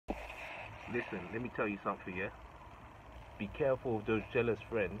Listen, let me tell you something, yeah? Be careful of those jealous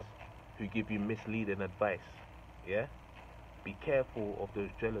friends who give you misleading advice, yeah? Be careful of those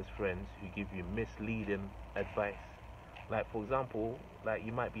jealous friends who give you misleading advice. Like, for example, like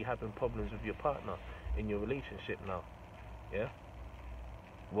you might be having problems with your partner in your relationship now, yeah?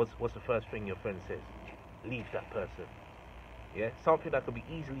 What's the first thing your friend says? Leave that person, yeah? Something that could be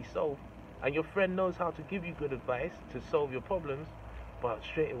easily solved, and your friend knows how to give you good advice to solve your problems, but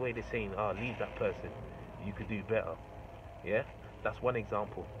straight away they're saying, "Ah, leave that person. You could do better." Yeah, that's one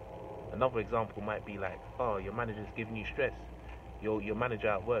example. Another example might be like, "Oh, your manager's giving you stress. Your manager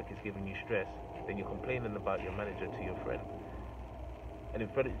at work is giving you stress." Then you're complaining about your manager to your friend, and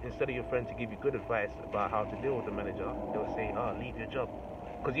instead of your friend to give you good advice about how to deal with the manager, they'll say, "Ah, leave your job,"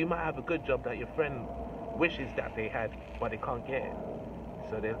 because you might have a good job that your friend wishes that they had, but they can't get it.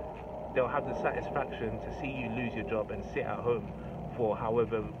 So they'll have the satisfaction to see you lose your job and sit at home for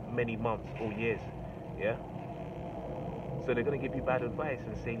however many months or years. Yeah. So they're gonna give you bad advice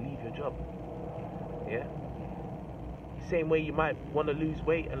and say leave your job. Yeah. Same way you might want to lose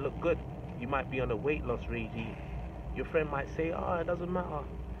weight and look good. You might be on a weight loss regime. Your friend might say, "Oh, it doesn't matter.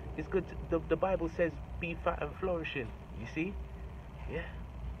 It's good. The Bible says be fat and flourishing." You see? Yeah.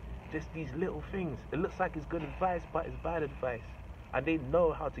 Just these little things. It looks like it's good advice, but it's bad advice. And they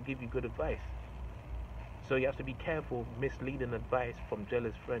know how to give you good advice. So you have to be careful of misleading advice from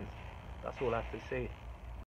jealous friends. That's all I have to say.